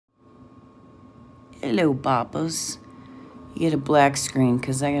Hello, Boppos. You get a black screen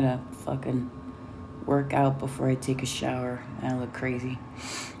because I gotta fucking work out before I take a shower. I look crazy.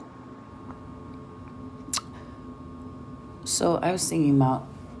 So I was thinking about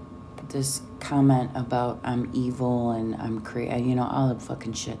this comment about I'm evil and I'm crazy, you know, all that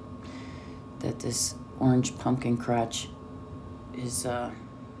fucking shit that this orange pumpkin crotch is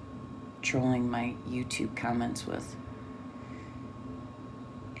trolling my YouTube comments with.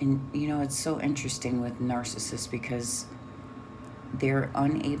 And, you know, it's so interesting with narcissists because they're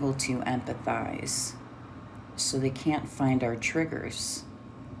unable to empathize. So they can't find our triggers.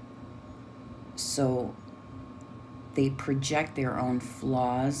 So they project their own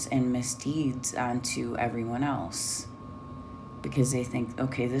flaws and misdeeds onto everyone else. Because they think,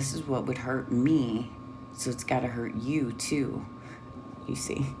 okay, this is what would hurt me, so it's got to hurt you too, you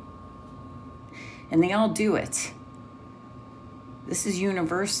see. And they all do it. This is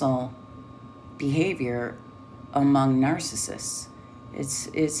universal behavior among narcissists.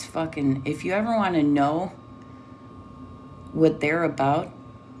 It's fucking, if you ever want to know what they're about,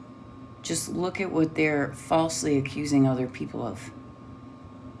 just look at what they're falsely accusing other people of.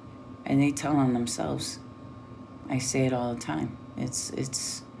 And they tell on themselves. I say it all the time.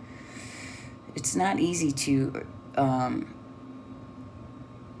 It's not easy to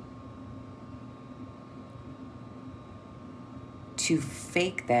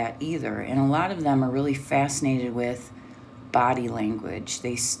fake that either. And a lot of them are really fascinated with body language.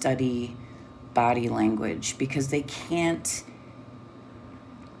 They study body language because they can't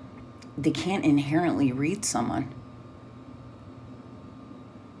inherently read someone.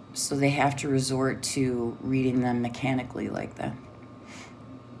 So they have to resort to reading them mechanically like that.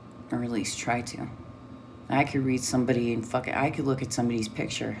 Or at least try to. I could read somebody and I could look at somebody's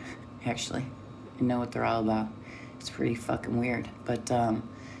picture, actually, and know what they're all about. It's pretty fucking weird. But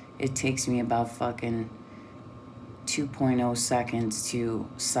it takes me about fucking 2.0 seconds to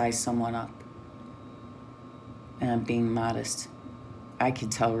size someone up. And I'm being modest. I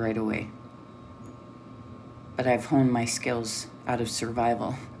could tell right away. But I've honed my skills out of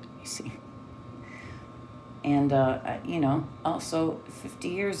survival, you see. And, you know, also 50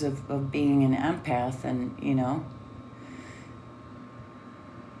 years of being an empath and, you know,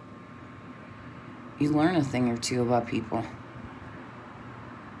 you learn a thing or two about people.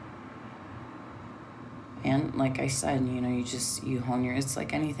 And like I said, you know, you hone it's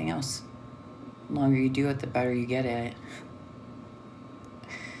like anything else. The longer you do it, the better you get at it.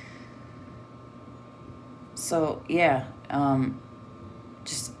 So, yeah,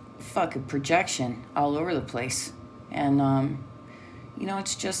 just fucking projection all over the place. And, you know,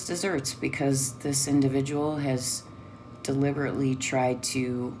 it's just desserts because this individual has deliberately tried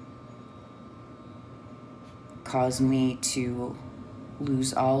to cause me to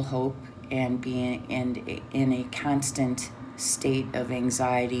lose all hope and be in a constant state of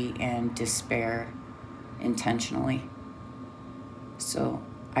anxiety and despair intentionally. So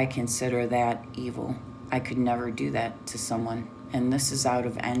I consider that evil. I could never do that to someone. And this is out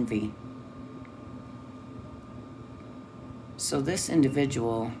of envy. So this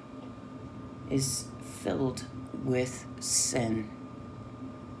individual is filled with sin.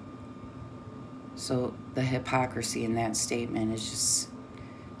 So the hypocrisy in that statement is just,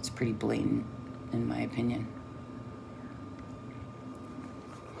 it's pretty blatant, in my opinion.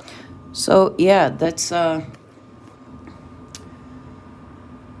 So, yeah, that's a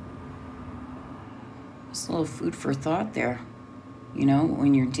little food for thought there. You know,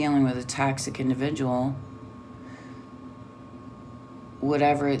 when you're dealing with a toxic individual,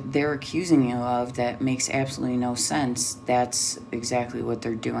 whatever they're accusing you of that makes absolutely no sense, that's exactly what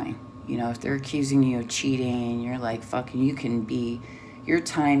they're doing. You know, if they're accusing you of cheating and you're like, fucking, your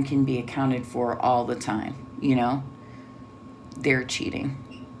time can be accounted for all the time, you know, they're cheating.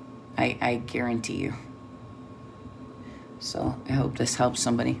 I guarantee you. So I hope this helps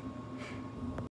somebody.